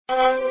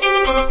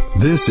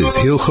This is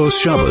Hilchos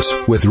Shabbos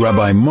with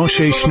Rabbi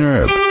Moshe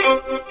Shnerb.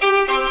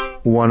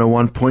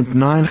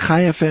 101.9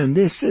 Chai FM.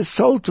 This is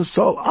Soul to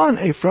Soul on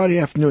a Friday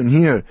afternoon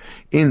here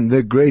in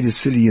the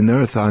greatest city on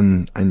earth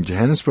on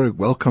Johannesburg.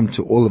 Welcome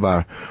to all of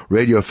our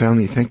radio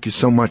family. Thank you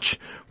so much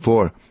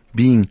for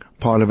being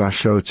part of our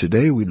show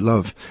today. We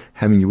love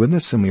having you with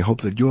us, and we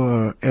hope that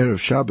your Erev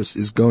Shabbos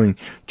is going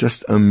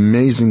just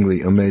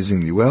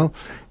amazingly well.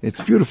 It's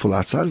beautiful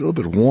outside, a little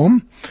bit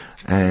warm,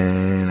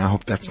 and I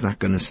hope that's not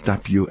going to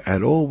stop you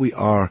at all. We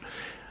are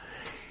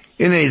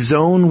in a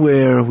zone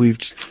where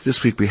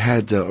this week we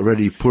had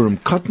already Purim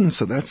Cotton,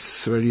 so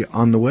that's already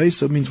on the way.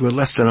 So it means we're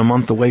less than a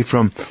month away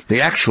from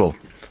the actual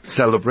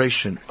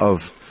celebration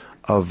of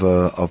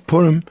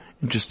Purim.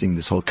 Interesting,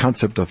 this whole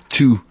concept of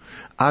two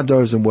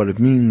Adars and what it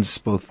means,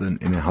 both in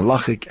a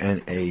halachic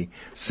and a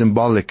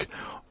symbolic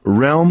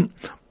realm.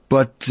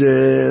 But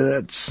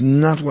that's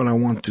not what I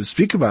want to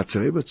speak about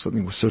today, but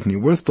something certainly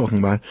worth talking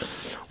about.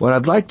 What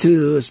I'd like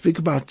to speak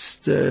about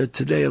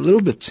today a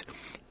little bit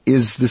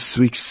is this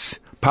week's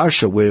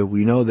Parsha, where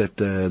we know that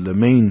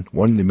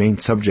one of the main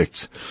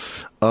subjects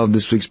of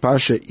this week's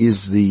Parsha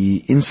is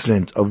the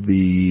incident of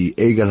the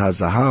Egel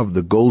HaZahav,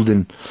 the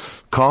golden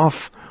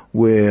calf,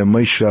 where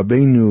Moshe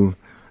Rabbeinu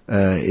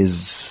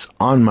is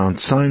on Mount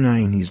Sinai,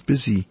 and he's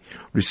busy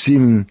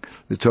receiving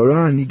the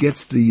Torah, and he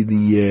gets the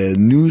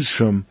news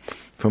from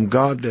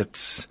God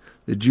that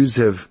the Jews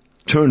have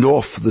turned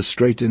off the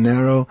straight and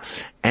narrow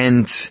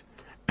and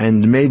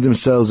made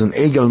themselves an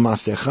Egel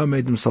Masecha,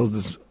 made themselves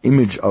this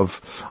image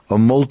of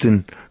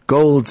molten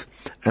gold.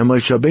 And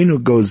Moshe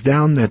Rabbeinu goes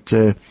down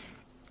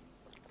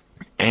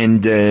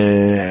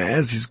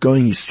as he's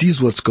going, he sees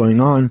what's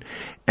going on,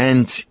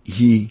 and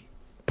he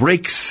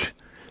breaks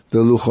the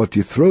luchot.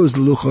 He throws the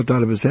luchot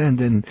out of his hand,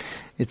 and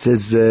it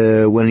says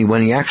when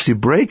he actually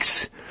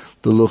breaks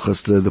the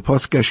luchos, the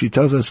pasuk actually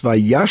tells us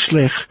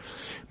vayashlech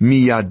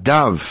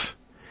miyadav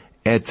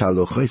et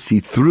haluchos. He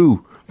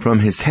threw from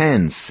his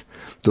hands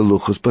the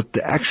luchos, but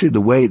actually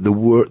the way the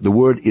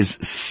word is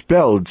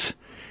spelled,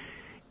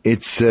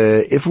 it's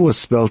if it was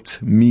spelled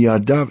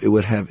miyadav, it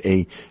would have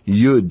a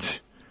yud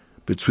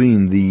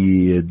between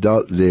the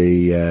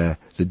dalil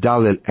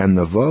and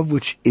the vav,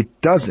 which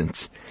it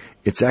doesn't.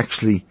 It's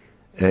actually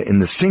in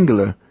the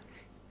singular,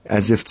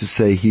 as if to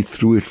say he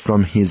threw it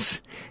from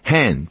his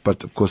hand.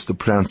 But of course the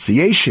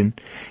pronunciation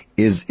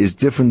is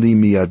differently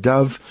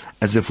miyadav,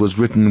 as if it was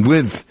written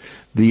with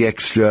the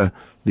extra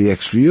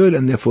yud,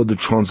 and therefore the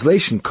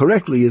translation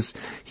correctly is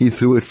he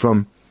threw it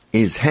from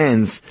his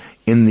hands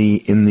in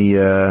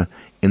the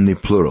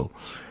plural.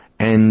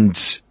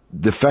 And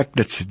the fact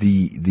that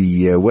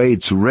the way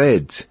it's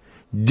read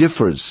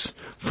differs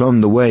from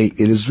the way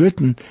it is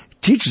written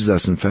teaches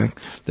us, in fact,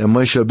 that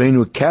Moshe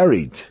Rabbeinu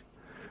carried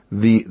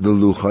the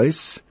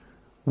luchos,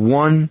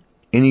 one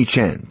in each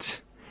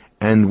hand.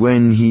 And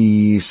when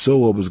he saw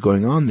what was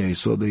going on there, he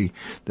saw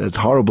that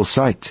horrible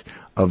sight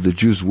of the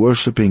Jews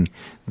worshipping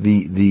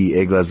the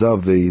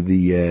eglazav,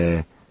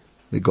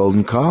 the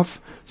golden calf.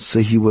 So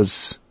he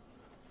was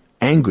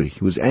angry.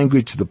 He was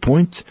angry to the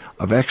point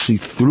of actually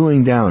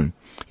throwing down.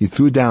 He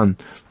threw down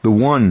the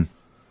one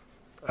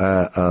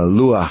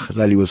luach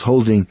that he was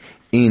holding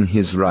in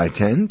his right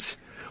hand,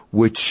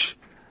 which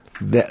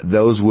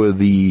those were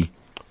the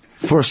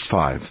first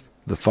five,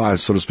 the five,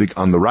 so to speak,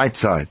 on the right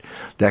side,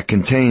 that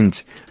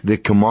contained the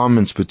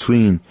commandments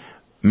between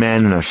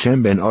man and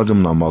Hashem, ben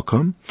Adam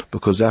lamakom,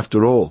 because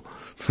after all,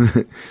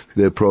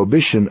 the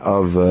prohibition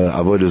of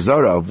avodah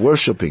zarah, of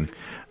worshipping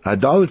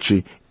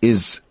idolatry,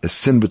 is a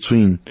sin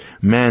between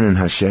man and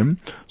Hashem.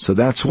 So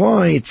that's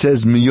why it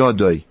says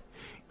miyodoi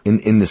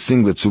in the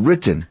singular. It's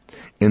written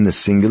in the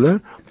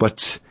singular,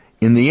 but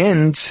in the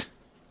end,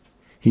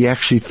 he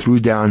actually threw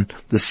down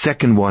the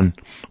second one.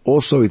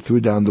 Also, he threw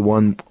down the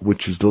one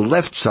which is the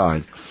left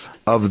side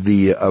of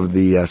the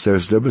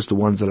Seres Lebus, the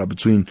ones that are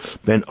between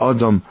Ben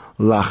Adam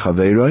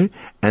Lachaveroi,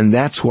 and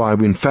that's why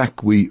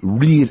we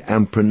read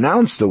and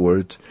pronounce the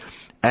word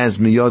as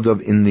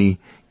Miyadav in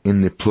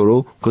the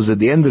plural, because at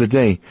the end of the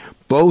day,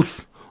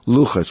 both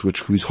luchas,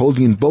 which he was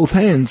holding in both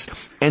hands,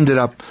 ended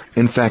up,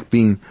 in fact,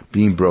 being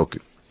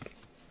broken.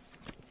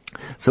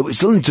 So we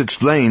still need to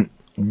explain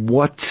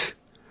what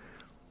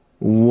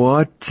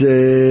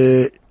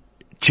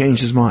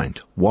changed his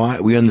mind. Why?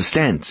 We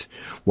understand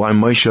why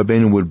Moshe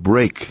Rabbeinu would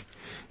break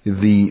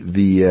the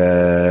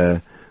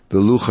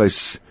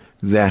luchos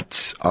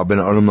that are ben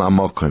Adam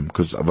la'amakom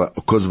because of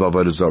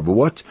avodah zarah. But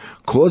what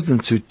caused him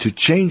to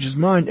change his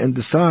mind and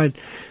decide,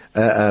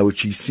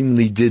 which he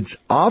seemingly did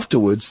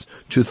afterwards,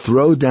 to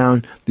throw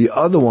down the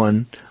other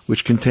one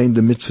which contained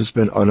the mitzvahs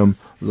ben Adam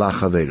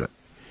la'chavera?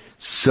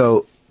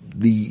 So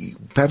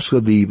perhaps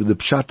the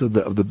pshat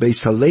of the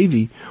Beis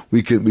Halevi,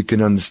 we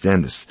can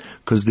understand this,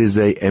 because there's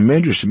a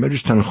medrash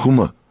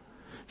Tanchuma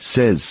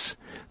says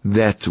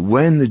that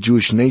when the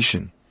Jewish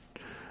nation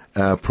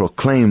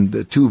proclaimed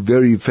the two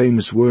very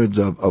famous words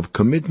of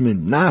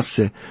commitment,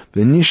 Naseh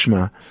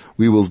v'nishma,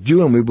 we will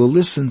do and we will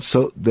listen,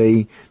 so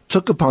they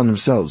took upon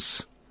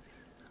themselves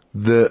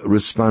the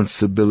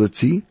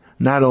responsibility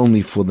not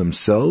only for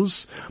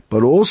themselves,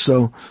 but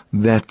also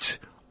that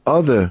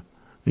other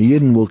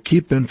Yidden will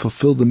keep and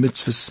fulfill the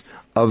mitzvahs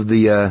of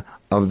the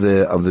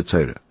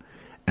Torah.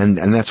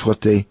 And that's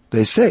what they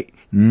say.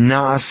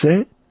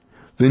 Naaseh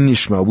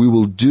v'nishma. We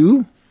will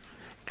do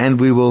and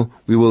we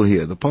will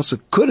hear. The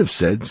Pasuk could have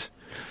said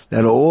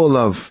that all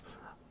of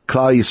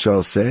Klal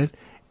Yisrael said,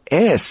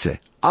 Easeh,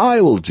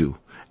 I will do,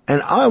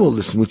 and I will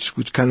listen,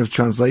 which kind of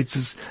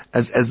translates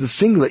as the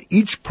singular,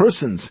 each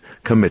person's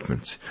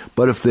commitment.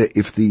 But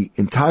if the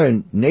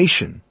entire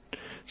nation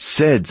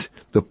said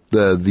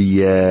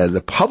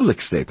the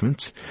public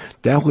statement,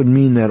 that would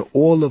mean that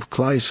all of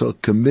Klal Yisrael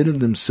committed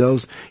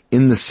themselves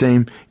in the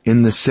same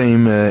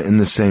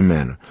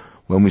manner.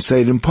 When we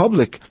say it in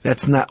public,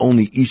 that's not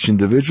only each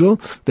individual,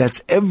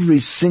 that's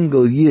every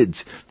single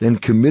Yid then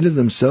committed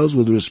themselves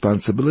with the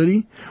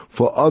responsibility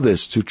for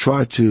others to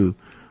try to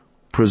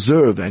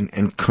preserve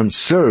and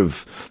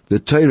conserve the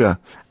Torah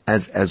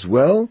as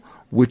well,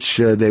 which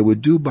they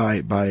would do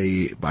by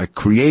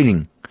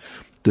creating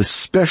the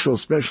special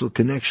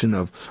connection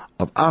of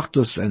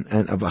Achdus and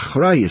of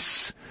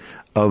Achrayus,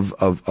 of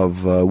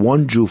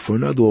one Jew for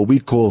another, what we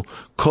call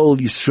Kol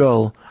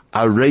Yisrael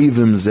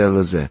Arevim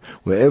Zelazeh,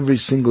 where every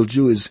single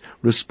Jew is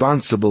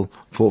responsible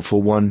for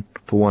one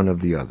of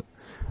the other.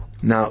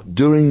 Now,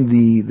 during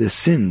the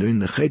sin, during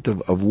the chait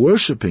of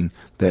worshipping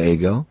the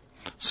Egel,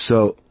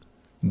 so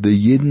the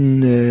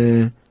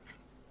Yidden,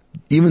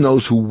 even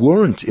those who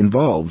weren't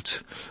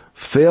involved,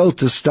 failed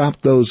to stop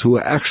those who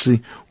were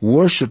actually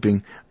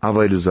worshipping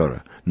Avodah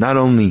Zarah. Not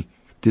only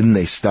didn't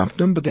they stop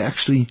them, but they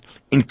actually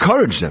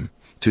encouraged them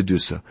to do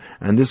so.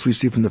 And this we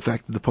see from the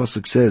fact that the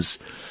Pasuk says,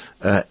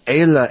 Ela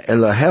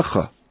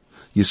Elohecha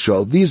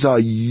Yisrael, these are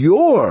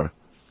your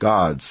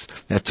gods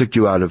that took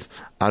you out of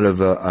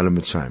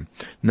Mitzrayim.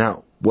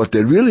 Now, what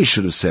they really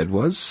should have said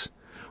was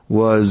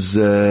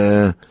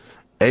Elo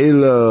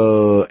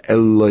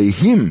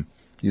Elohim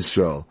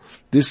Yisrael.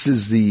 This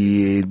is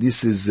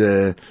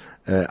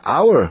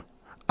our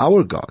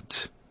God,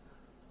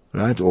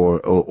 right?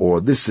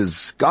 Or this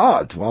is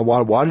God.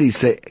 Why did he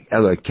say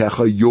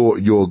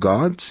Elokecha, your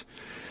God?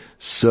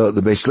 So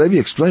the Beis Levi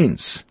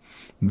explains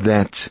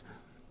that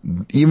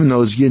even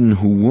those Yidden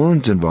who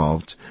weren't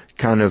involved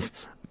kind of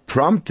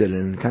prompted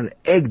and kind of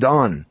egged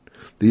on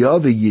the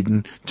other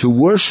Yidden to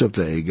worship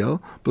the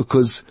Egel,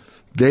 because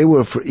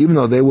even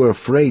though they were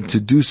afraid to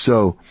do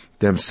so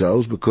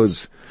themselves,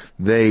 because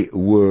they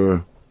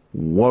were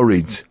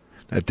worried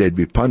that they'd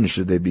be punished,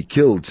 that they'd be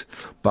killed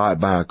by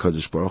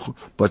HaKadosh Baruch Hu,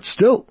 but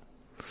still,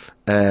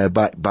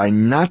 by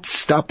not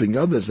stopping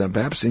others and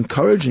perhaps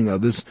encouraging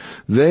others,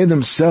 they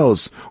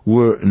themselves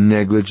were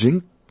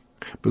negligent,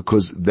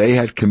 because they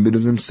had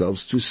committed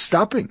themselves to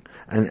stopping,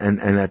 and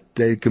that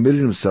they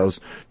committed themselves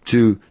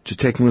to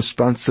taking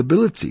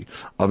responsibility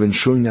of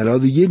ensuring that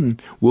other Yidden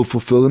will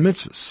fulfill the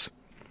mitzvahs.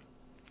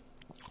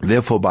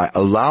 Therefore, by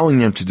allowing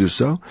them to do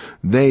so,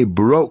 they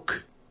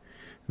broke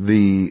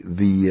the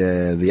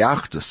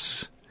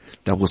Achdus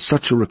that was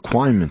such a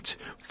requirement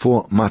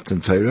for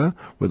Matan Torah,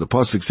 where the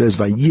Pasuk says,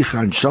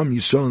 Vayichan Sham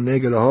Yisrael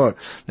Neged Ahar,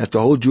 that the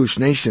whole Jewish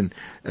nation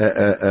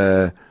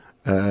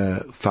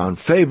found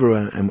favor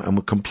and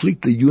were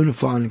completely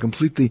unified and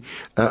completely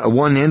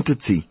one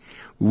entity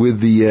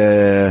with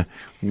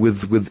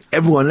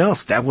everyone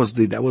else. That was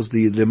the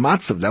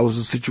matzav. That was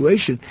the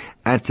situation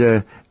at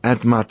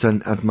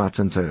Matan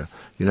Torah.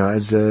 You know,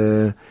 as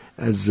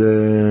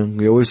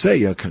we always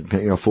say,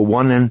 for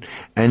one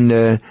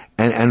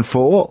and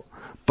for all.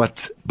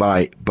 But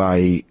by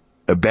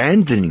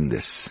abandoning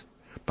this,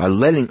 by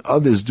letting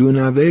others do an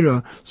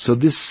avera, so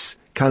this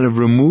kind of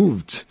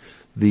removed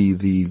the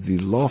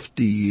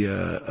lofty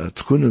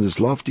tchuna, this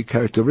lofty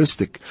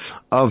characteristic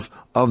of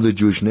the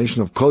Jewish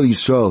nation, of Kol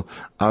Yisrael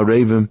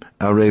Arevim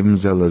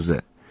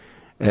Zelazeh.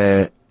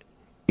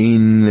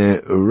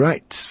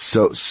 Right.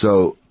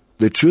 So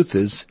the truth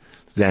is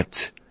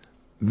that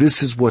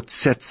this is what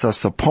sets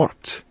us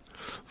apart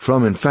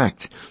from, in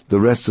fact, the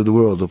rest of the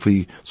world. If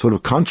we sort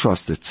of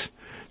contrast it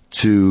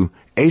to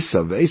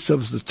Esav is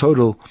the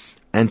total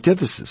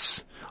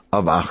antithesis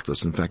of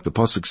Achdus. In fact, the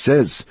Pasuk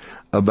says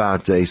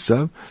about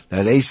Esav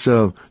that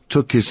Esav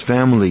took his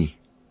family,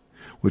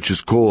 which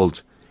is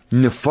called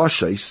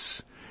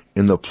Nefashos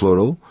in the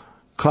plural.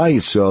 Klal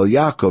Yisrael,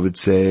 Yaakov, it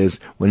says,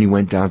 when he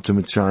went down to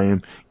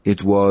Mitzrayim,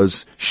 it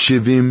was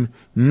Shivim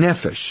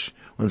Nefesh.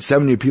 When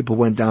 70 people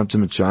went down to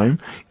Mitzrayim,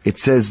 it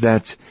says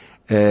that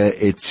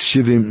it's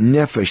Shivim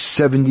Nefesh,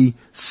 70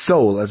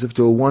 soul, as if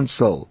there were one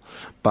soul.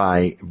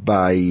 By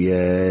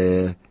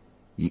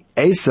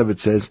Esav, it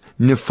says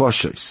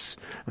Nefashos.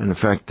 And in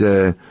fact,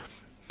 it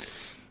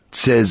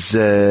says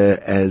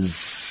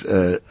as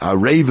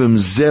Arevim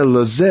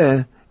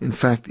Zelazeh, in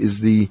fact,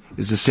 is the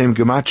same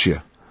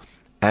gematria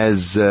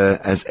as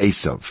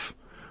Esav,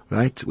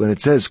 right? When it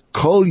says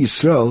Kol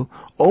Yisrael,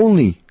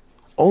 only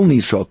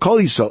Yisrael, Kol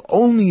Yisrael,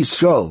 only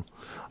Yisrael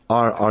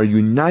are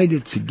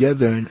united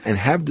together and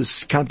have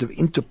this kind of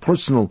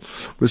interpersonal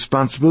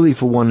responsibility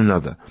for one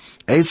another.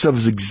 Esav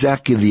is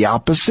exactly the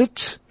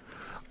opposite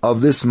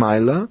of this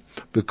Maila,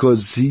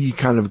 because he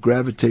kind of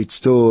gravitates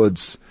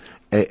towards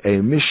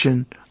a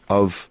mission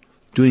of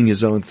doing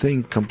his own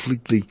thing,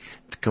 completely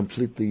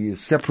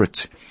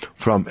separate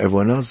from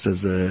everyone else.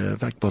 As in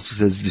fact, Pasuk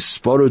says,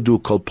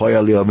 "Yisporadu kol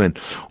poya li'aven."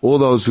 All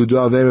those who do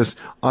averos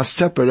are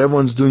separate.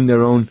 Everyone's doing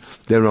their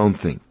own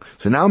thing.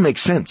 So now it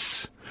makes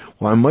sense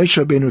why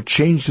Moshe Rabbeinu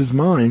changed his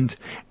mind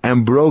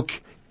and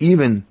broke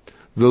even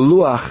the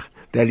luach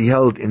that he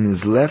held in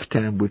his left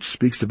hand, which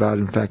speaks about,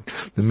 in fact,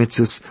 the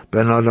mitzvahs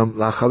ben adam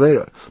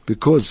lachavera,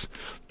 because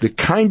the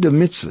kind of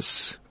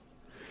mitzvahs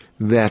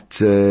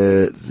that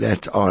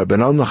are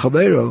ben adam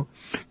lachavera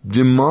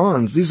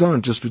demands, these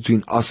aren't just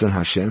between us and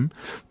Hashem,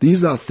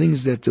 these are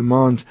things that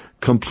demand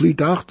complete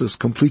achdus,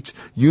 complete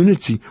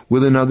unity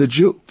with another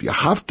Jew.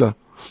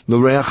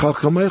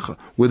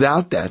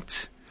 Without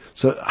that,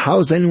 so how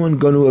is anyone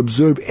going to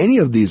observe any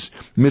of these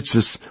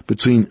mitzvahs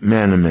between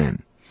man and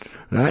man?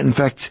 Right? In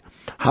fact,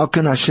 how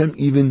can Hashem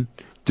even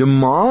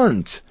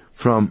demand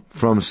from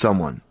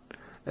someone,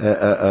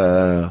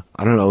 I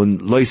don't know,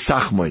 loy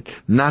sachmoid,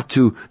 not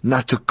to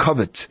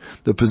covet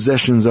the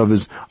possessions of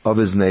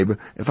his neighbor?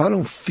 If I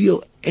don't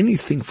feel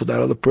anything for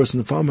that other person,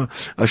 if I'm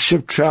a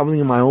ship traveling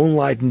in my own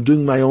light and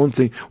doing my own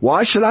thing,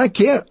 why should I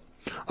care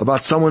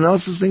about someone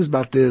else's things,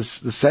 about the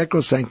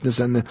sacrosanctness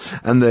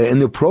and the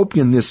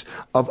inappropriateness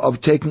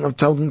of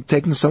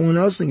taking someone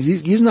else's things?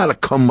 He's not a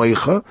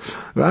kamaycha,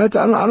 right?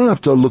 I don't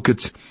have to look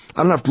at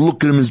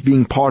him as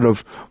being part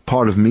of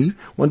me.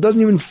 One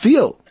doesn't even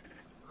feel,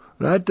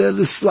 right?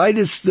 The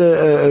slightest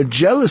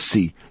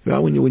jealousy, right?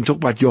 When you talk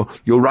about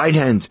your right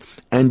hand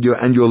and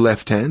your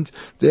left hand,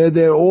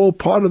 they're all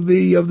part of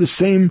the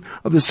same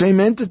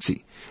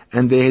entity.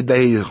 And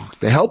they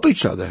help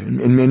each other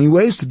in many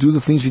ways to do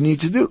the things you need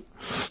to do.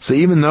 So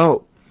even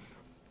though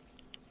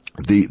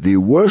the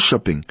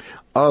worshipping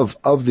of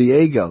the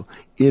Egel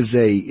is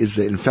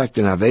in fact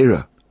an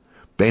Aveira,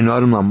 Bein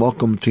Adam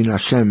LaMokom, between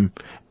Hashem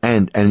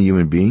and a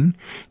human being,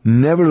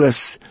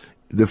 nevertheless,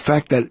 the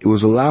fact that it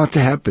was allowed to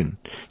happen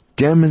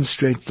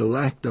demonstrates the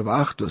lack of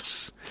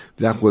Achdus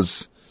that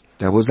was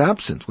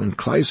absent when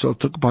Klal Yisrael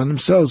took upon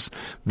themselves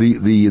the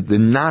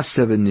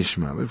Nasev and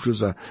Nishma, which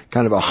was a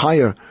kind of a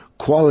higher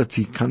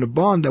quality kind of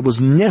bond that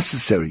was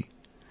necessary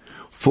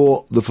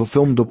for the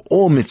fulfillment of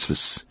all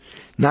mitzvahs,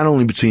 not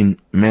only between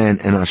man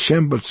and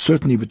Hashem, but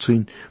certainly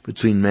between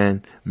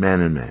man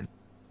and man.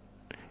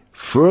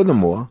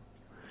 Furthermore,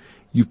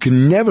 you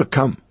can never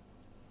come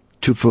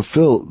to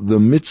fulfill the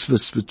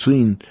mitzvahs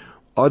between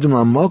Adam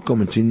and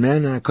Malcolm, between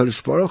man and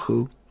HaKadosh Baruch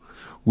Hu,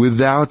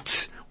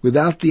 without the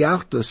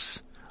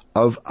achdus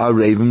of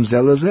Arevim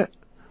Zelazeh.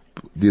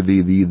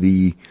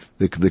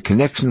 The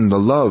connection and the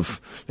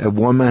love that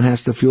one man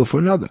has to feel for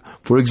another.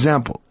 For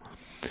example,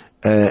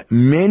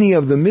 many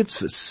of the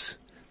mitzvahs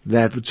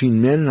that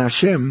between men and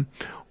Hashem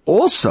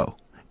also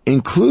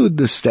include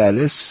the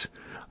status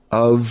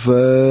of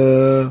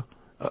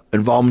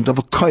involvement of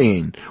a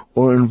kohen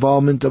or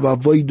involvement of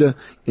avodah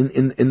in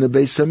the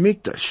Beis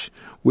Hamikdash,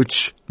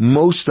 which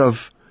most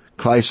of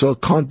Klal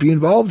Yisrael can't be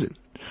involved in.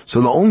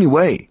 So the only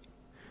way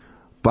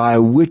by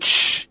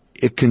which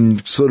it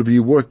can sort of be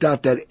worked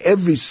out that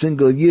every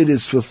single yid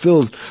is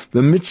fulfilled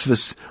the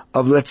mitzvahs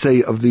of, let's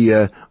say, of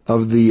the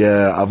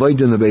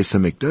avodah in the Beis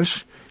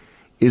Hamikdash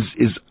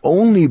is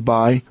only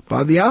by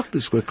the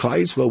achdus, where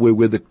Klal Yisrael,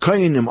 where the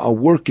kohanim are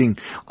working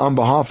on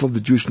behalf of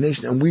the Jewish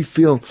nation, and we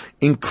feel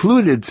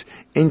included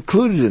in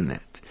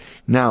that.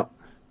 Now,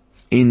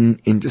 in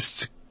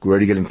just, we're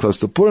already getting close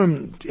to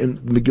Purim, in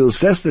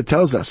Megillah Esther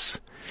tells us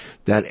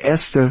that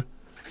Esther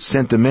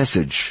sent a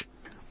message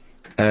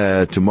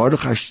to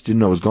Mordechai. She didn't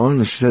know what was going on,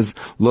 and she says,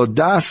 "Lo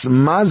das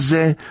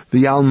mazeh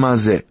v'yal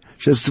mazeh."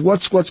 She says,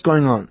 what's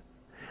going on?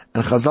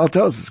 And Chazal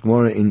tells us,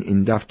 more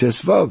in Daf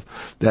Tesvav,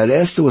 that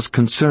Esther was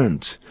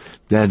concerned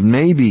that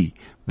maybe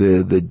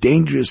the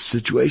dangerous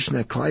situation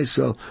that Klal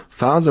Yisrael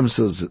found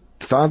themselves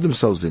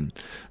in,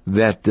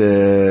 that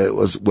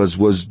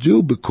was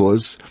due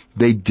because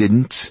they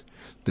didn't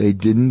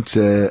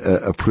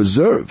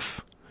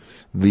preserve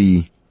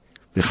the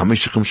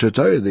Chamishim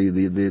Torah,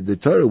 the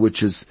Torah,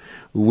 which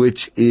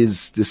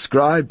is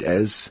described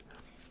as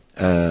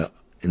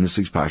in this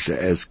week's parsha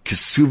as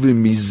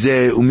Kesuvim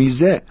Mizeh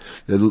Umizeh.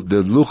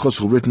 The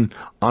luchos were written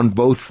on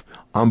both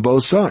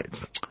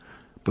sides.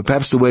 But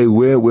perhaps the way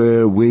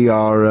where we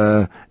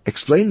are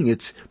explaining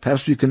it,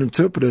 perhaps we can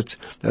interpret it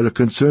that a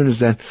concern is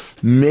that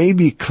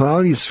maybe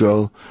Klal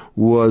Yisrael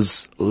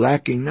was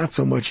lacking not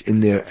so much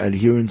in their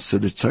adherence to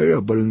the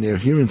Torah, but in their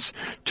adherence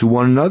to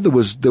one another.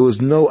 There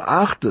was no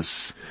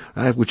achdus,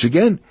 right? Which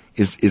again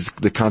is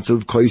the concept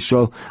of Kol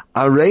Yisrael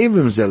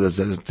Arevim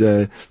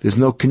Zelazeh. There's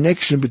no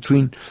connection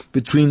between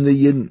the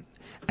Yidden,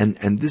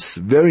 and this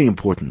very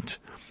important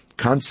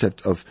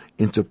concept of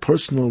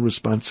interpersonal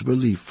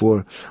responsibility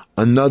for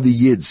another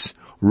Yid's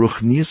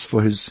ruchnius,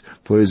 for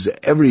his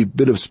every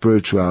bit of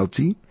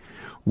spirituality,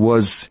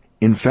 was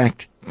in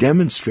fact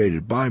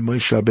demonstrated by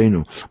Moshe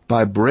Rabbeinu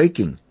by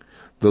breaking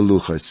the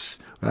luchos,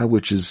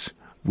 which is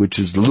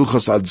the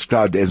luchos are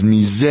described as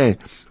mizeh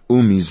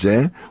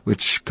umizeh,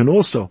 which can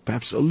also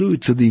perhaps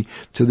allude to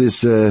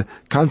this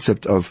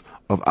concept of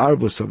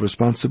arbus, of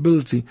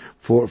responsibility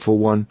for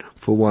one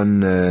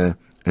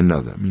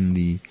another. I mean,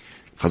 the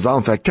Chazal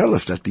in fact tell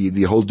us that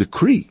the whole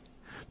decree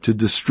to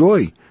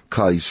destroy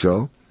Klal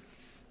Yisrael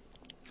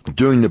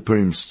during the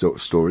Purim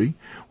story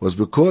was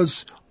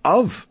because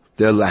of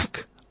their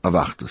lack of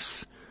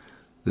achdus.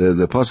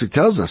 The pasuk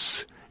tells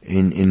us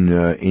in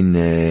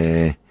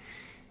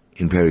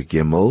Perek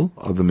Gimel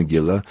of the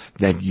Megillah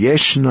that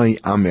Yeshnai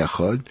Am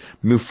Echad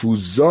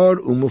Mefuzar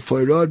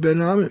U'Mefayrad Ben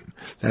Amim,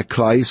 that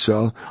Klal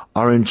Yisrael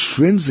are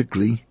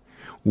intrinsically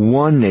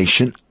one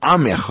nation,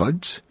 Am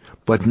Echad,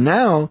 but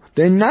now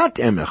they're not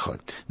Am Echad.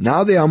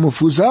 Now they are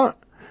Mefuzar.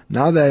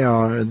 Now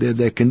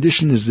their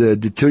condition is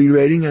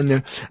deteriorating,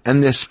 and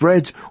they're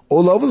spread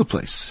all over the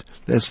place.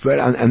 They're spread,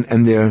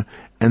 and they're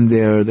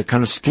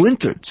kind of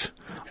splintered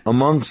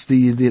amongst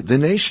the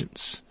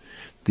nations.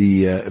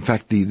 In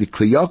fact, the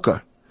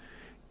Kliyakar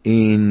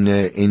in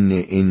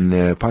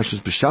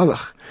Parshas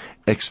B'Shalach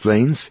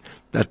explains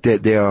that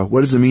they are.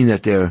 What does it mean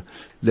that they're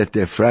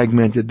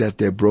fragmented, that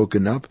they're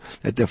broken up,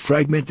 that they're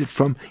fragmented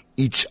from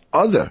each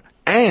other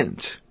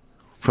and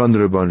from the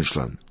Rebbeinu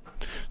Shalom?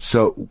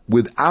 So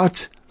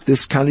without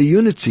this kind of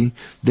unity,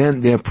 then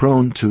they're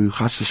prone to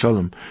chas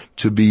v'shalom,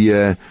 to be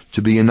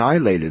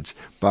annihilated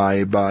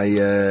by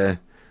their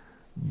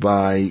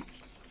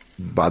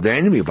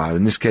enemy,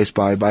 in this case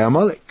by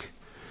Amalek.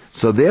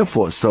 So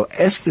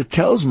Esther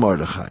tells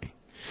Mordechai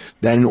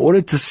that in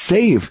order to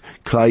save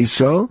Klal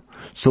Yisrael,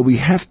 so we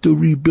have to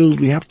rebuild,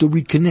 we have to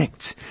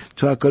reconnect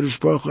to HaKadosh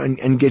Baruch Hu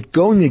and get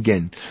going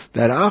again.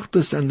 That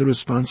achdus and the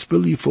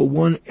responsibility for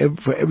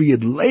every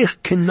yid. Leich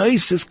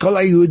kenoises kol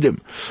haYehudim.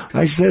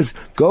 He says,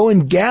 go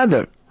and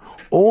gather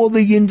all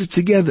the yid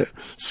together.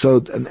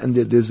 So, and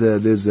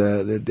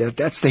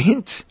that's the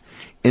hint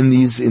in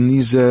these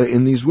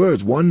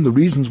words. One of the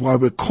reasons why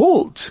we're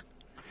called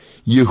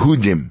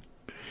Yehudim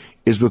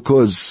is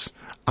because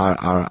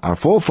our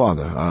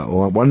forefather,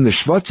 or one of the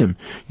Shvatim,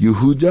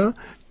 Yehuda,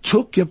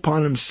 took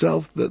upon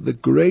himself the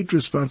great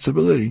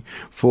responsibility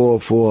for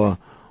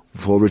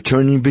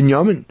returning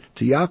Binyamin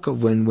to Yaakov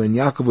when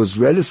Yaakov was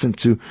reticent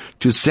to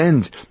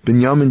send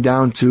Binyamin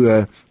down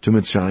to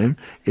Mitzrayim.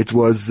 It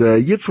was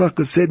Yitzchak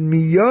who said,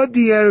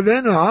 "Miyodi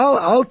erevenu,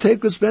 I'll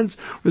take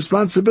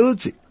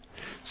responsibility."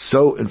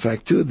 So, in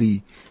fact, too,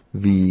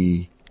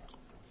 the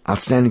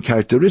outstanding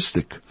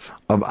characteristic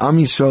of Am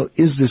Yisrael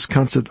is this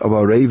concept of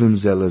Arevim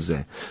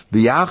Zelazeh,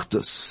 the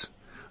Achdus.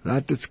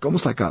 Right? It's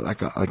almost like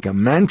a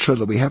mantra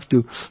that we have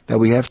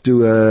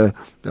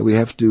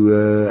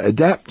to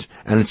adapt.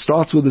 And it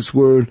starts with this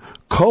word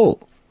kol.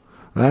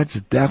 Right?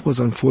 That was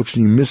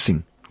unfortunately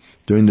missing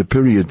during the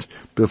period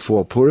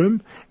before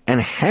Purim and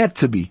had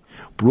to be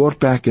brought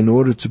back in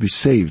order to be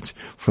saved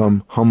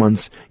from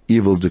Haman's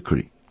evil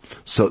decree.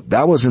 So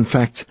that was in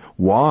fact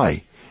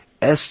why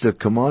Esther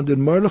commanded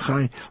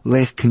Mordechai,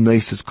 Lech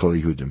Knesses Kol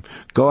Yehudim,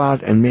 go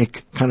out and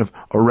make kind of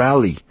a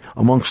rally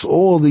amongst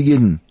all the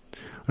Yidden,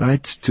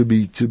 right? To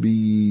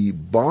be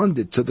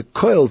bonded to the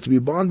koil, to be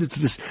bonded to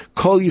this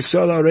Kol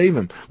Yisrael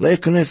Arevim,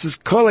 Lech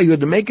Knesses Kol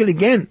Yehudim, make it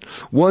again.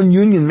 One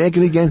union, make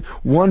it again.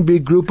 One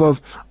big group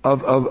of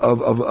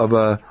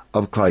Klal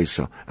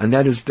Yisrael. And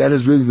that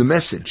is really the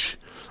message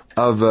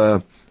of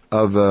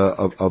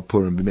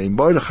Purim.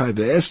 Mordechai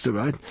the Esther,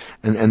 right?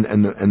 And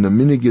the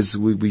minig is,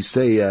 we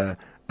say,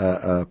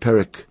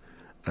 Perek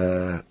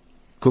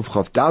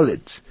Kufchav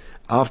Dalet,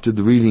 after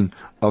the reading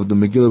of the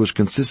Megillah, which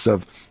consists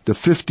of the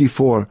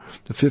 54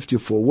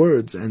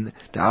 words, and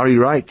the Ari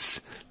writes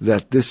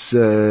that this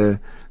Perek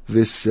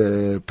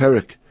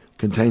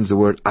contains the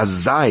word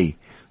Azai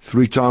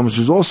 3 times,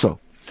 which is also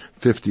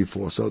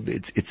 54. So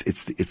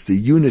it's the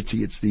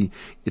unity, it's the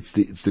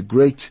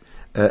great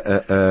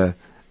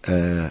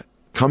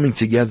coming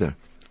together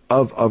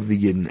of the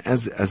Yidden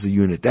as a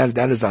unit.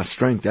 That is our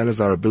strength. That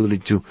is our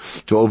ability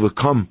to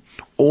overcome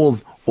all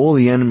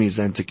the enemies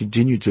and to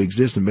continue to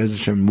exist and Be'ez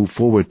Hashem move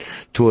forward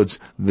towards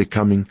the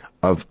coming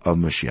of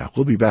Mashiach.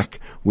 We'll be back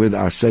with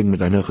our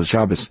segment on Hilchos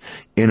Shabbos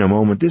in a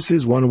moment. This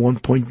is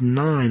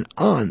 101.9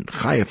 on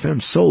Chai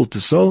FM, Soul to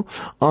Soul,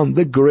 on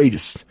the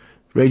greatest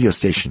radio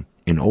station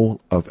in all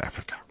of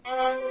Africa.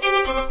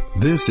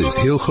 This is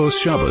Hilchos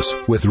Shabbos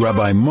with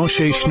Rabbi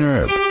Moshe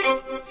Shnerb.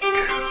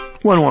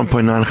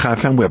 101.9 Chai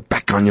FM. We're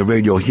back on your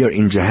radio here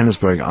in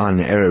Johannesburg on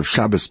Erev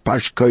Shabbos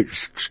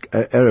Kodesh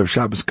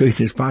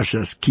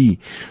Pashas Ki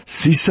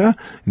Sisa.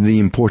 The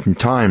important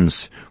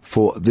times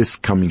for this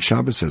coming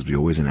Shabbos, as we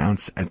always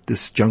announce at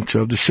this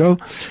juncture of the show,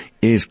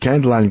 is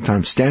candlelighting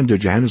time.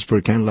 Standard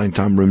Johannesburg candlelighting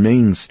time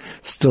remains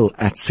still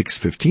at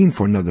 6:15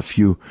 for another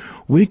few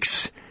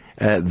weeks.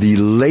 The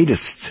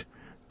latest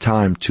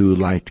time to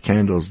light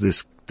candles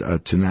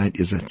tonight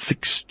is at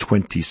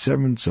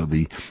 6:27. So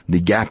the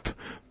gap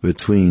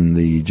between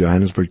the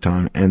Johannesburg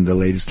time and the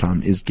latest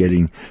time is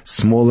getting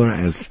smaller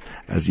as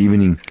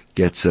evening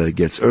gets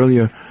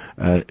earlier.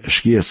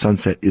 Shkia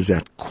sunset is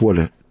at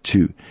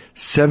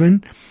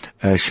 6:45.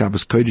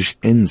 Shabbos Kodesh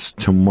ends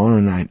tomorrow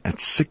night at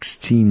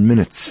 16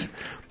 minutes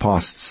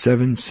past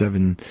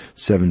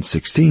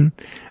 7:16.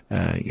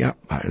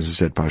 as I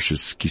said,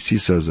 Parshas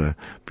Kisisa is a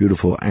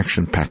beautiful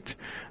action-packed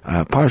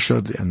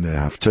parsha, and the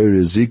Haftarah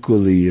is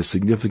equally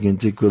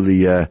significant,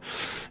 equally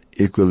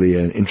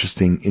an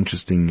interesting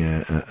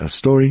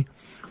story.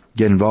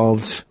 Get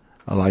involved,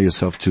 allow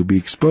yourself to be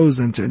exposed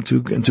and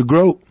to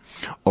grow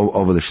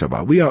over the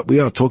Shabbat. We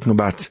are talking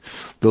about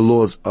the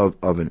laws of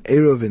an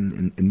Erev.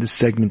 In this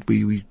segment,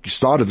 we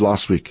started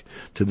last week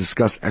to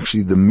discuss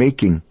actually the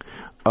making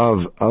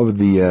of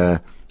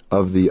the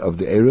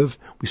Erev.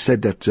 We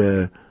said that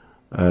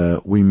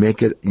we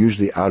make it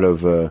usually out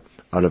of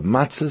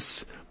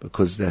matzahs,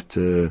 because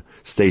that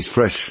stays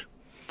fresh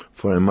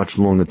for a much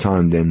longer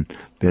time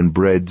than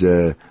bread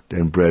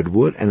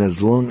would, and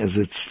as long as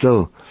it's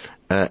still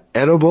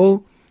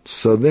edible,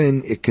 so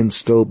then it can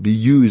still be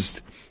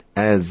used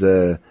as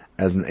an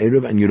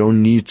Erev, and you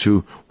don't need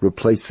to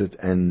replace it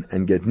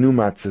and get new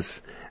matzahs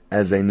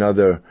as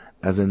another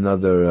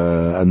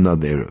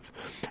Erev.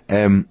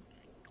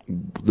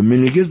 The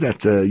minhag is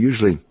that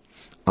usually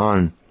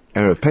on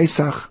Erev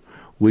Pesach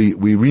we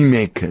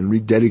remake and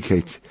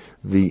rededicate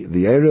the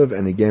Erev,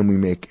 and again we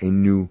make a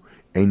new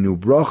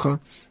bracha,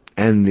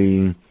 and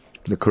the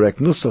correct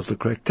nusach, the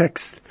correct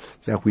text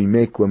that we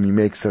make when we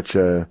make such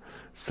an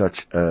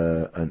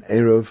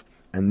Erev,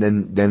 and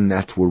then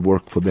that will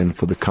work for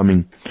the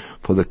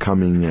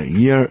coming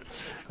year.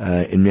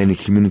 In many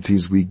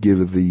communities we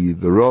give the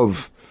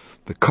rov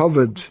the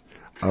kavod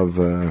of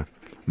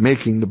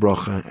making the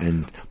bracha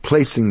and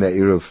placing the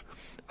Erev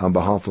on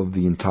behalf of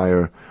the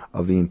entire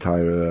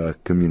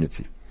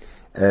community.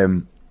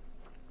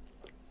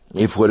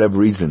 If for whatever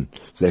reason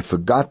they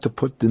forgot to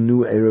put the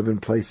new Erev in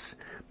place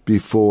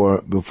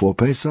before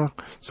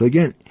Pesach, so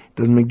again, it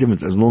doesn't make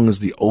difference as long as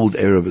the old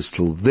Erev is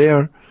still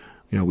there.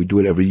 We do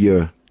it every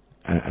year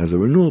as a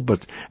renewal,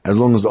 but as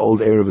long as the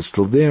old Erev is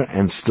still there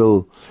and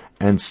still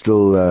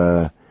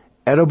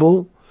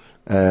edible,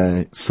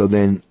 so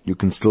then you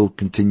can still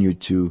continue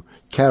to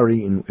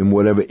carry in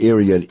whatever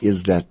area it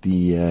is that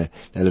that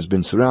has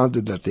been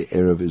surrounded, that the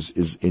Erev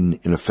is in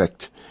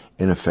effect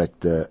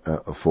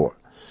for.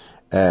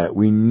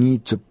 We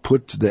need to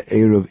put the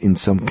Erev in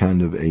some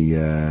kind of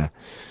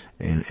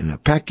in a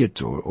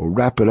packet or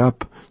wrap it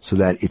up so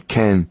that it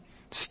can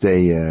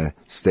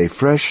stay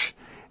fresh.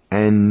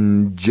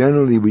 And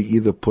generally we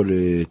either put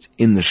it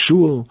in the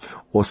shul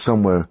or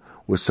somewhere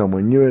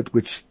near it,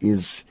 which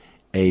is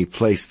a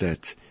place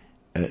that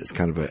is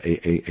kind of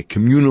a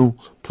communal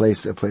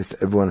place, a place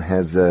that everyone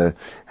has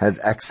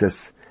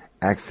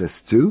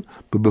access to.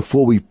 But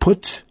before we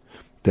put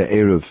the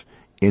Erev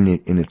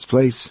in its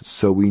place,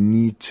 so we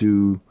need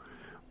to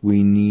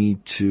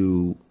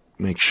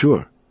make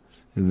sure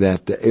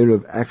that the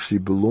Erev actually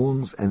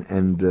belongs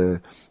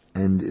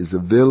and is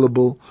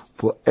available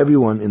for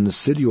everyone in the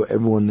city, or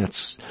everyone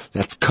that's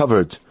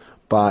covered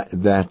by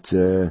that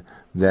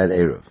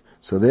Erev.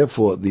 So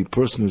therefore, the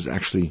person who's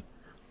actually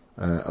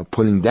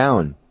putting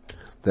down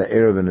the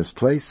Erev in his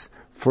place,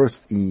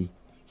 first he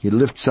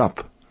lifts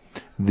up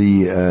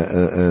the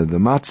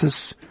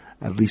matzahs,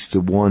 at least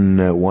the one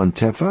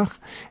tefach,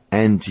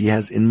 and he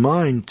has in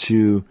mind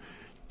to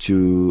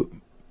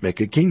make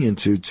a kinyan,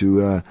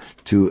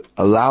 to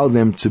allow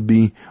them to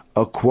be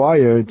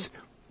acquired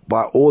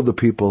by all the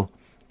people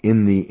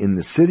in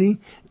the city,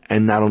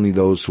 and not only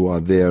those who are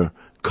there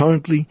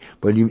currently,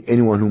 but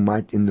anyone who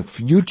might in the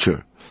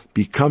future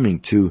be coming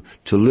to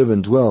live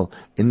and dwell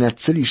in that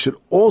city should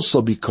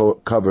also be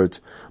covered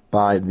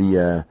by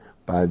the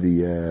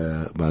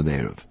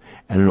Erev.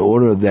 And in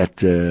order that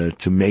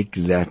to make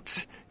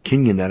that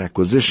kinyan, that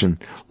acquisition,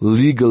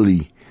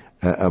 legally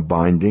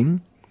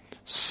binding,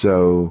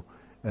 so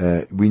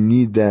we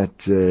need that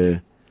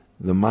the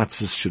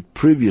matzahs should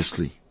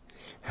previously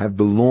have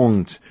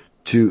belonged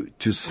to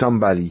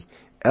somebody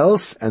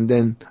else, and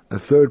then a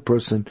third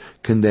person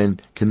can then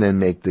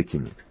make the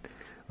kinyan,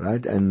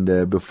 right?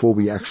 And before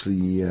we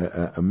actually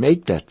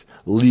make that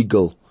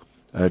legal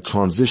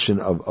transition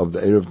of the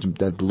Erev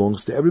that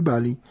belongs to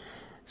everybody,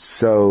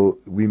 so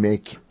we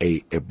make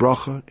a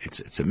bracha.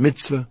 It's a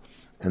mitzvah,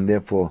 and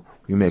therefore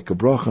we make a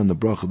bracha. And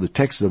the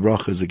text of the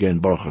bracha is again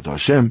Baruch Atah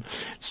Hashem.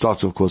 It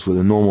starts, of course, with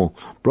a normal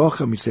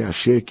bracha. We say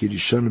Asher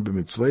kirishanu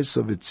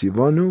b'mitzvayso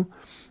v'tzivanu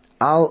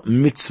al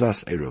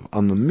mitzvahs Erev,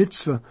 on the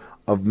mitzvah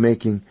of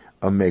making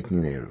an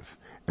Erev.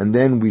 And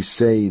then we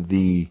say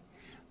the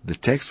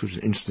text, which is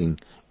interesting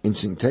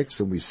text,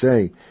 and we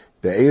say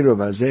the Erev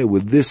hazeh,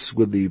 with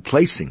the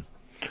placing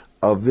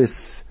of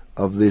this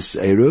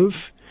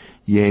Erev,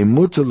 yeh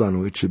mutar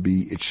lanu, it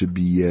should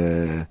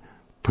be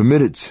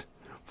permitted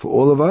for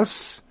all of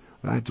us,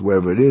 right,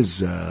 wherever it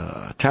is,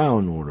 a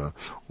town or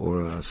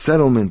a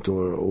settlement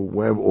or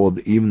wherever, or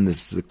even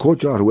the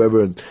courtyard,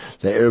 whoever the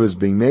Erev is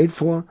being made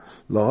for,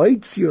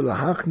 it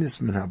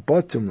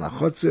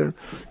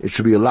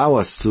should be allow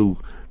us to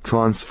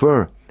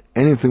transfer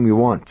anything we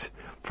want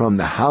from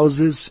the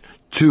houses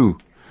to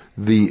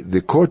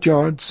the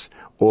courtyards,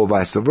 or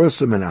vice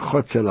versa,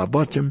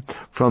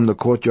 from the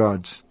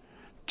courtyards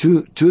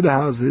to the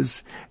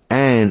houses,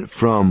 and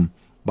from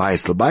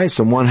bayis l'bayis,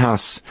 from one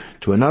house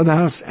to another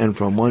house, and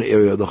from one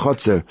area of the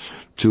chotzer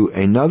to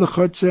another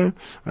chotzer.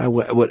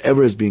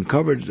 Whatever is being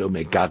covered, they'll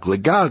make gag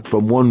legag,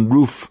 from one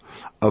roof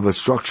of a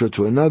structure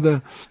to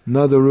another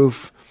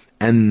roof,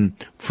 and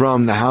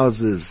from the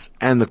houses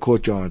and the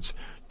courtyards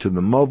to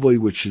the mavoi,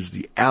 which is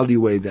the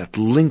alleyway that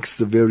links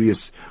the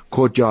various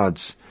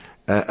courtyards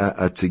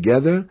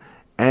together,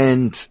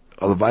 and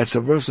vice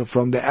versa,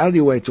 from the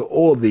alleyway to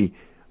all the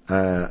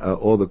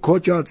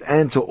courtyards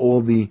and to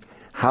all the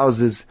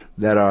houses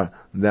that are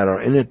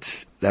in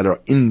it, that are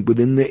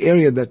within the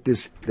area that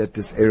this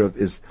area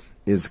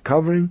is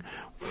covering.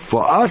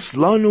 For us,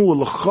 lanu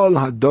l'chol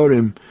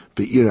hadorim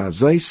be'ir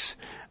hazos,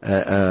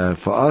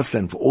 for us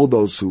and for all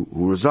those who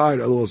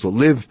reside, all those who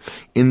live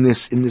in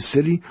this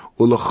city,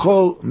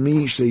 ulachol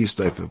mi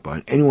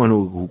sheyistayfer, anyone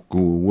who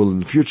will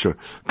in the future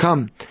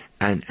come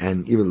and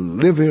either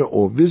live here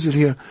or visit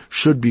here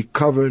should be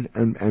covered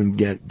and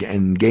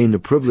gain the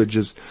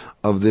privileges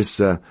of this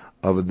erev.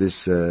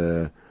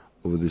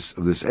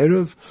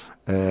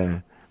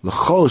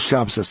 L'chol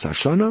Shabbos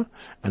hashana,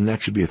 and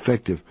that should be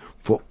effective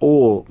for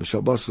all the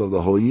Shabbos of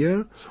the whole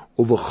year.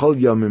 Uv'chol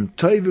yamim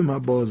tovim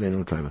haba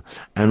leinu tova,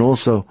 and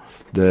also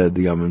the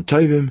yamim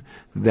tovim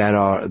that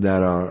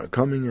are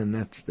coming, and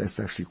that's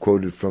actually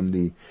quoted from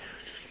the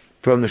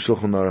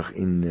Shulchan Aruch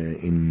in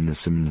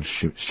Siman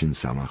Shin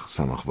Samach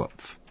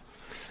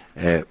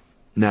Vav.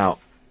 Now,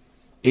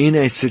 in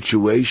a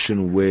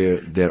situation where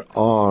there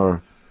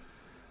are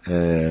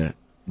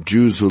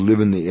Jews who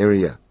live in the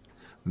area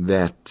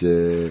that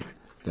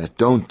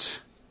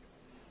don't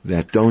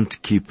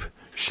keep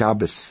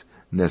Shabbos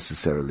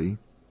necessarily,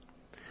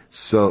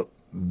 so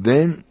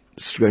then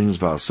situations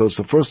follow. So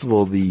first of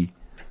all, the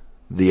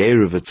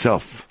erev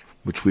itself,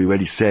 which we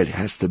already said,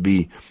 has to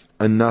be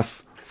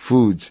enough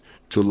food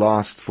to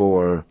last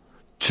for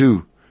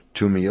two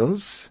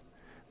meals.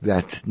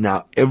 That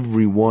now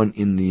everyone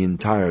in the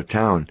entire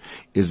town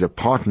is a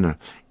partner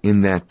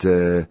in that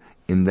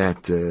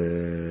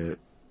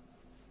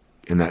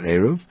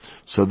erev,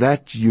 so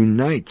that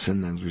unites,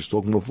 and as we were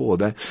talking before,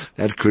 that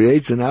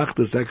creates an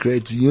achdus, that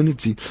creates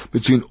unity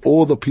between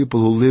all the people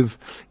who live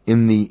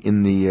in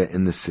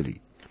the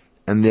city,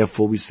 and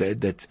therefore we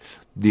said that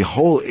the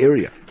whole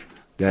area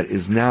that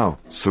is now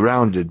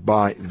surrounded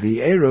by the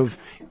erev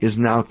is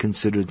now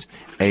considered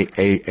a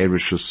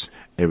rishus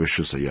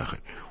hayachid.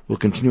 We'll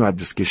continue our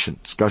discussion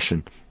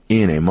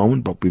in a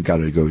moment, but we've got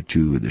to go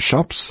to the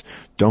shops.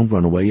 Don't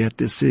run away yet.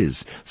 This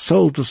is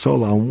Soul to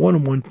Soul on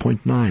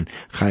 101.9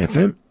 Chai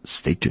FM.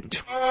 Stay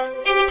tuned.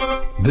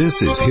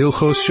 This is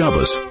Hilchos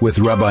Shabbos with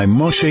Rabbi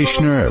Moshe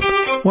Shnerb.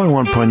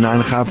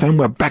 101.9 Chai FM.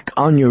 We're back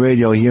on your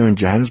radio here in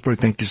Johannesburg.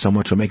 Thank you so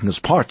much for making us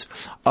part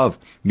of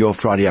your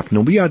Friday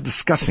afternoon. We are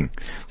discussing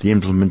the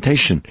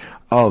implementation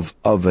of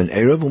an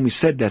Erev, and we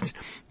said that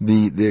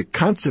the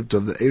concept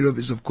of the Erev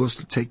is, of course,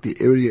 to take the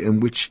area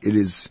in which it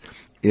is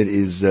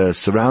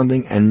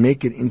surrounding and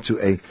make it into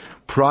a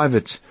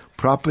private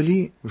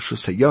property,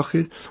 rishus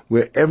hayachid,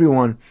 where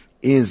everyone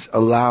is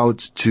allowed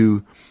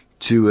to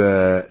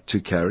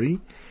carry,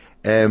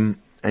 and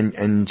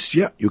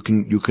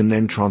you can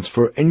then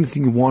transfer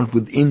anything you want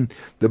within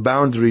the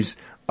boundaries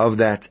of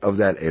that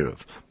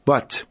erev.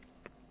 But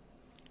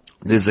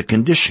there's a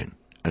condition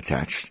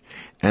attached,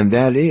 and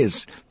that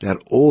is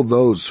that all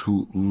those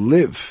who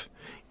live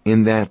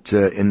in that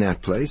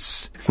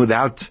place,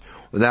 without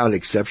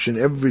exception,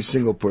 every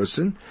single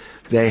person,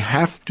 they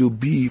have to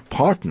be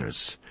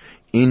partners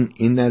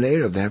in that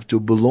erev. They have to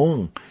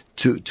belong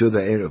to the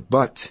erev.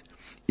 But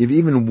if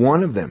even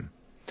one of them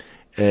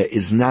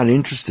is not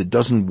interested,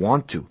 doesn't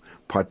want to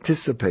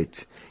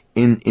participate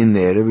in the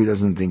erev,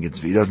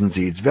 he doesn't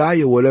see its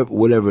value,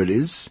 whatever it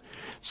is,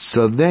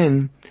 so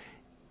then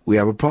we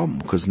have a problem,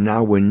 because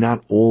now we're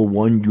not all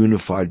one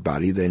unified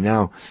body. They're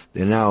now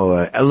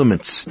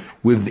elements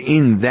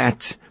within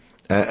that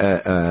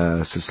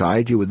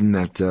society, within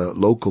that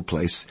local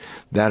place,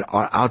 that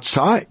are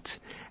outside,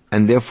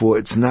 and therefore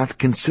it's not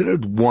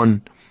considered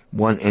one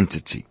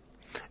entity.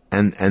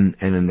 And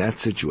in that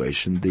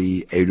situation,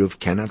 the erev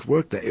cannot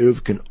work. The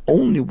erev can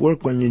only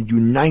work when it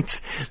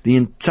unites the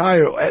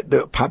entire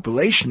the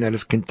population that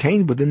is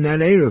contained within that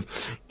erev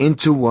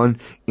into one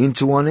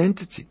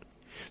entity.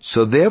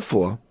 So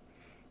therefore,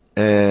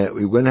 we're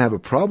going to have a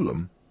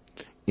problem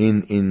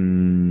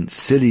in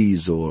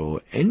cities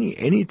or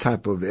any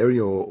type of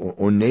area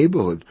or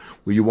neighborhood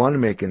where you want to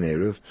make an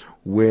erev,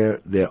 where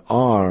there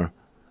are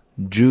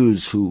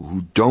Jews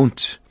who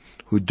don't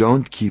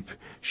keep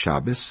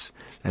Shabbos,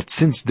 that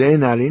since they're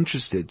not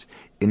interested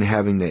in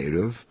having the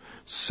erev,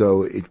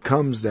 so it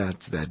comes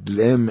that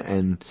them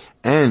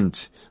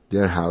and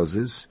their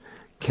houses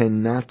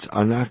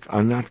are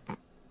not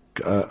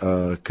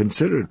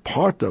considered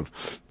part of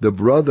the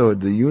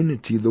brotherhood, the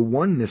unity, the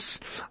oneness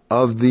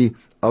of the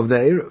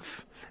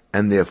erev,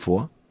 and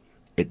therefore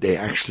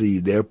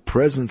their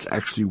presence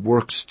actually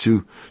works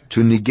to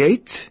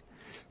negate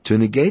the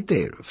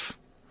erev.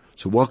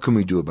 So what can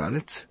we do about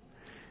it?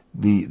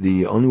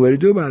 The only way to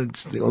do about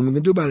it,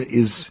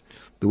 is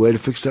the way to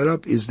fix that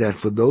up is that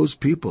for those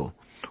people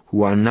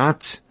who are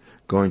not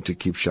going to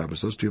keep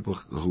Shabbos. Those people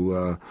who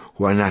are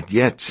not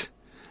yet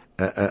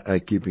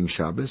keeping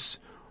Shabbos,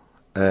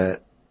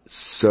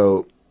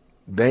 so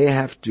they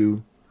have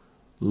to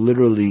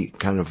literally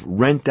kind of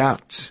rent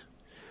out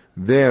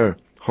their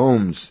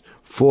homes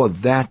for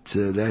that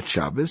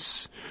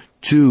Shabbos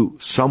to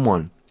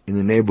someone in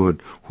the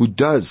neighborhood who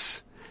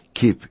does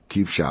keep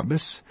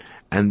Shabbos,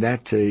 and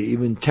that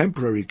even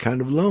temporary kind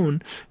of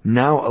loan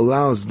now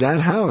allows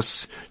that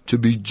house to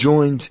be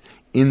joined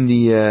in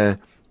the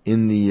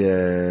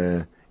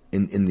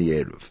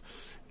Eruv.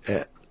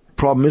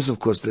 Problem is, of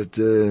course, that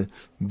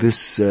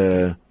this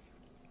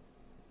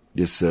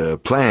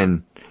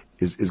plan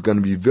is going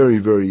to be very,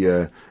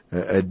 very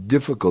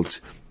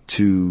difficult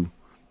to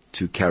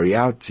carry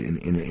out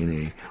in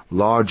a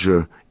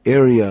larger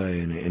area,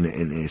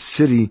 in a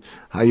city.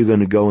 How are you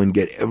going to go and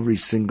get every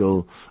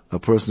single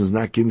person who's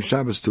not keeping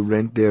Shabbos to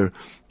rent their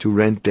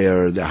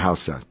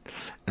house out?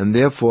 And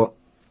therefore,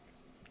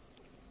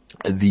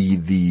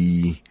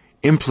 the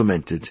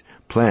implemented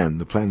plan,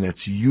 the plan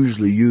that's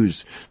usually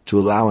used to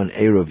allow an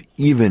Eruv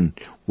even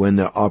when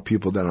there are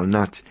people that are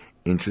not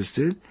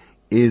interested,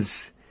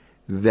 is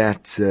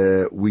that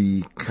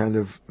we kind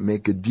of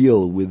make a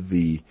deal with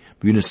the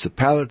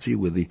municipality,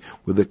 with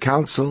the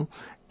council,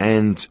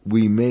 and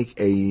we make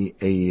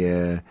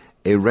a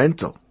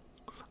rental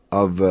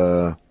of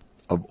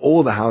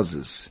all the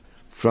houses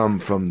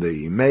from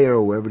the mayor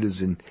or whoever it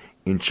is in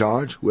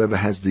charge, whoever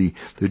has the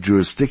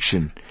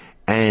jurisdiction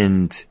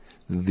and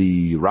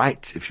the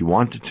right, if you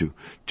wanted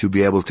to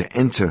be able to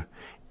enter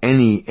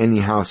any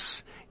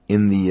house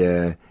in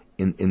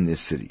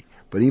this city.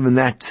 But even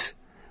that,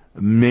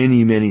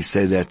 many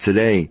say that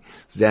today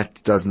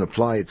that doesn't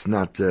apply. It's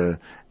not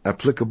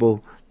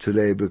applicable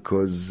today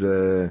because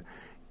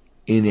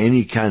in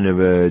any kind of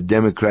a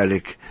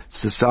democratic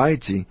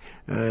society,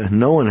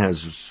 no one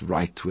has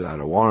right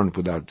without a warrant,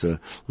 without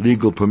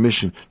legal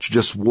permission, to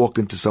just walk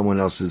into someone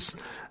else's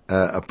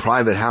a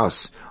private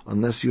house,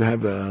 unless you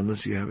have a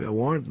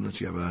warrant,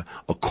 unless you have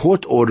a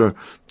court order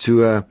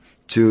to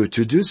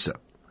do so.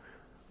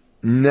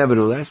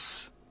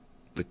 Nevertheless,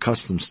 the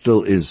custom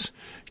still is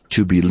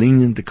to be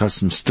lenient. The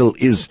custom still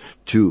is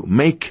to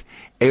make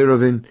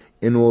Eruvin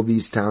in all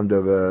these towns,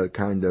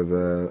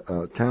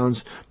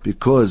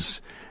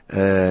 because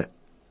the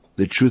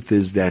truth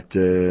is that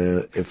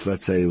if,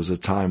 let's say, it was a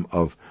time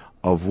of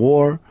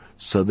war,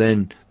 so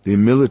then the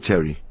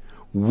military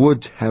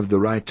would have the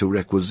right to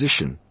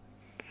requisition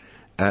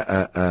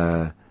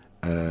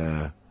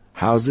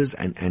houses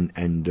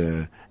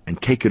and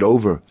take it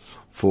over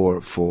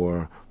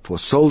for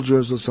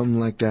soldiers or something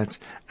like that,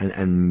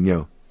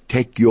 and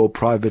take your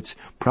private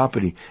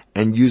property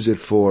and use it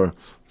for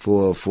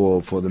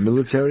the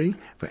military,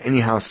 for any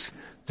house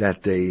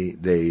that they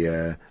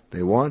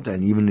want.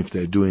 And even if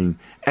they're doing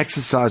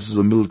exercises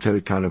or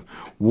military kind of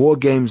war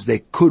games, they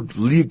could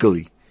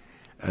legally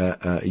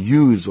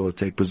use or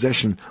take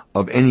possession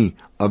of any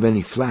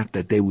flat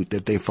that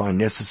they find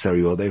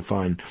necessary or they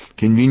find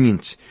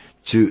convenient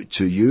to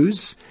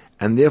use.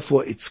 And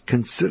therefore it's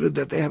considered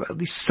that they have at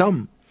least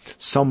some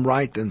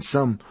right and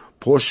some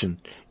portion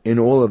in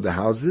all of the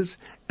houses,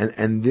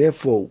 and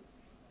therefore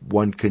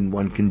one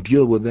can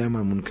deal with them,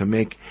 and one can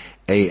make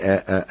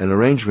an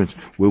arrangement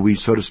where we,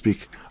 so to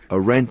speak,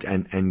 rent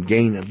and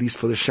gain, at least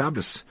for the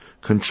Shabbos,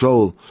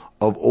 control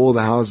of all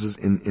the houses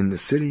in the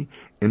city,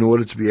 in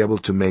order to be able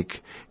to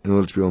make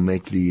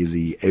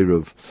the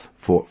Eruv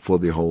for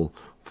the whole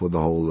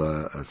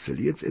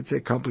city. It's a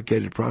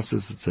complicated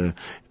process. It's an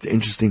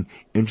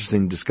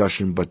interesting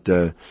discussion, but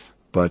the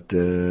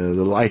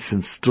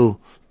license still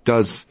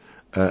does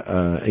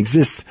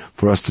exist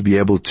for us to be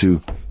able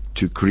to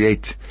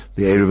create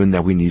the Eruvin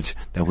that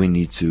we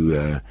need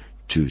to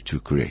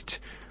create.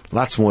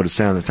 Lots more to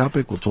say on the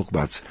topic. We'll talk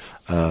about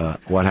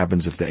what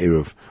happens if the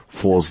Eruv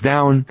falls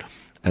down.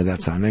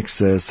 That's our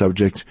next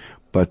subject.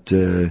 But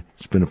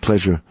it's been a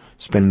pleasure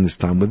spending this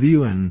time with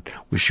you, and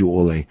wish you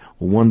all a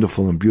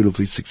wonderful and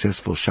beautifully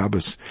successful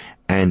Shabbos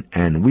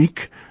and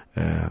week.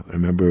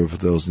 Remember, for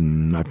those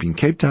not being in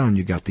Cape Town,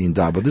 you got the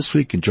Indaba this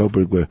week. In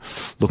Joburg, we're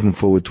looking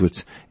forward to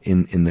it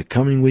in the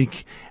coming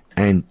week.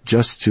 And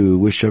just to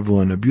wish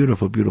everyone a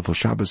beautiful, beautiful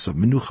Shabbos of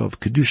Menucha, of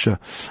Kedusha,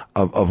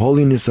 of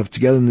holiness, of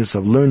togetherness,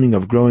 of learning,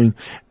 of growing.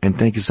 And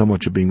thank you so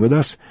much for being with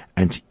us.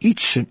 And to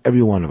each and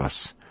every one of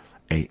us,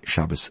 a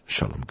Shabbos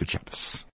Shalom. Good Shabbos.